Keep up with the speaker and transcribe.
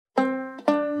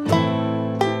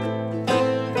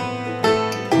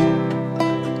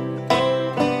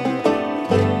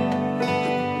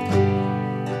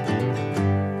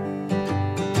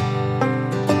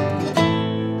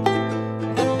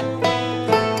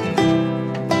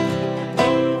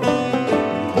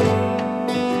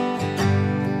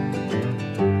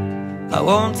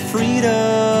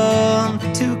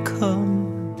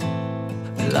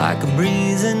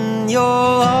breeze in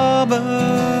your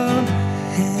auburn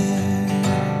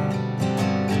hair.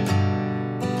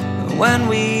 When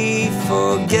we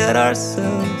forget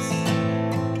ourselves,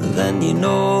 then you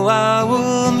know I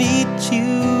will meet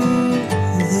you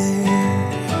there.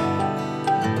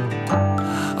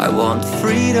 I want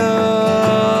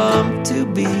freedom to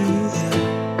be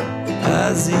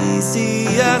as easy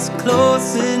as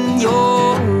closing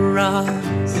your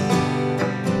eyes.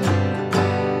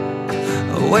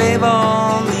 A wave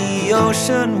on the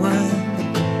ocean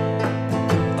wind,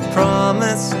 a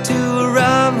promise to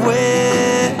arrive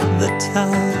with the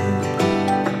tide.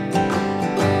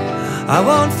 I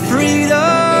want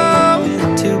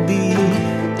freedom to be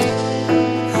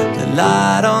the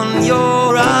light on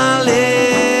your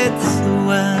eyelids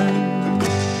when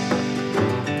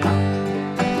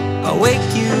I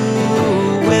wake you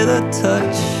with a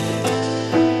touch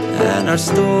and our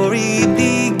story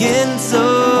begins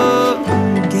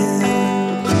again.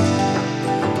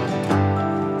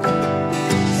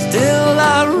 Still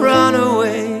I run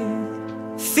away,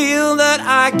 feel that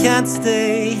I can't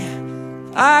stay.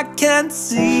 I can't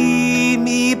see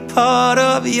me part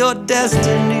of your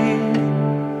destiny.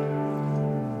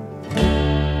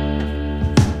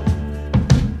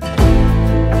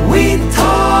 We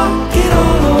talk it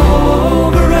all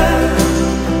over and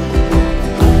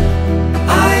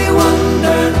I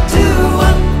wonder to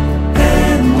what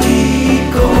end we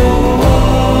go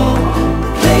on,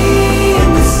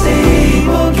 playing the same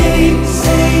old game,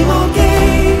 same old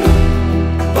game,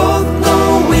 both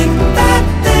knowing that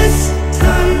this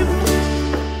time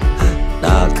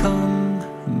I'll come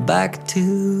back to you.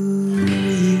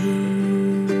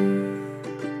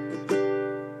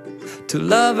 To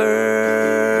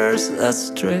lovers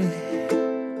astray,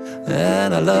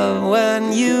 and I love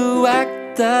when you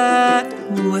act that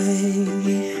way.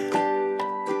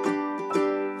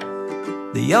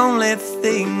 The only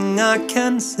thing I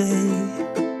can say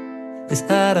is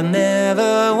that I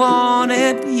never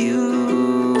wanted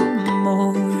you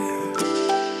more.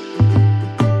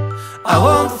 I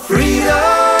want freedom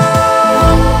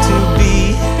to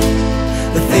be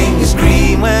the thing you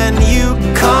scream when you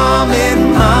come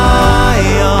in my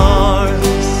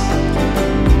arms,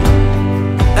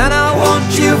 and I want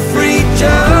you free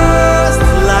just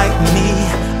like me.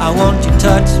 I want you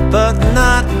touched but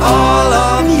not all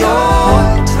of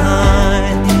your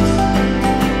time.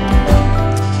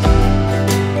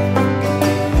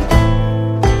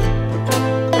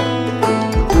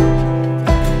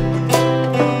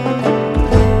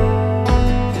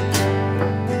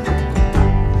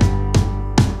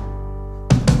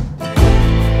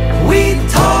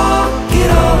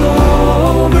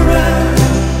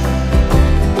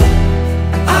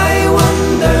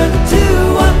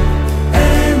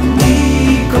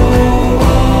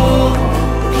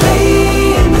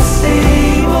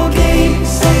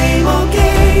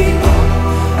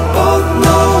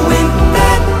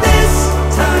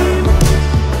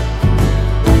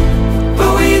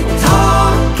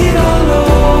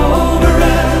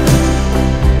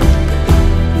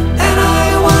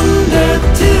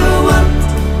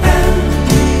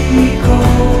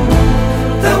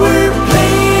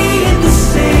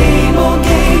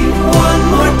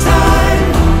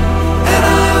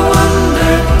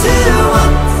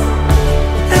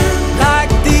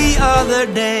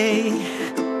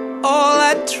 All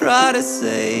I tried to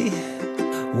say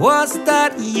was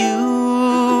that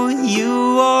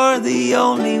you are the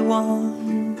only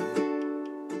one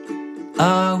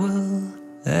I will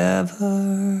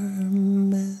ever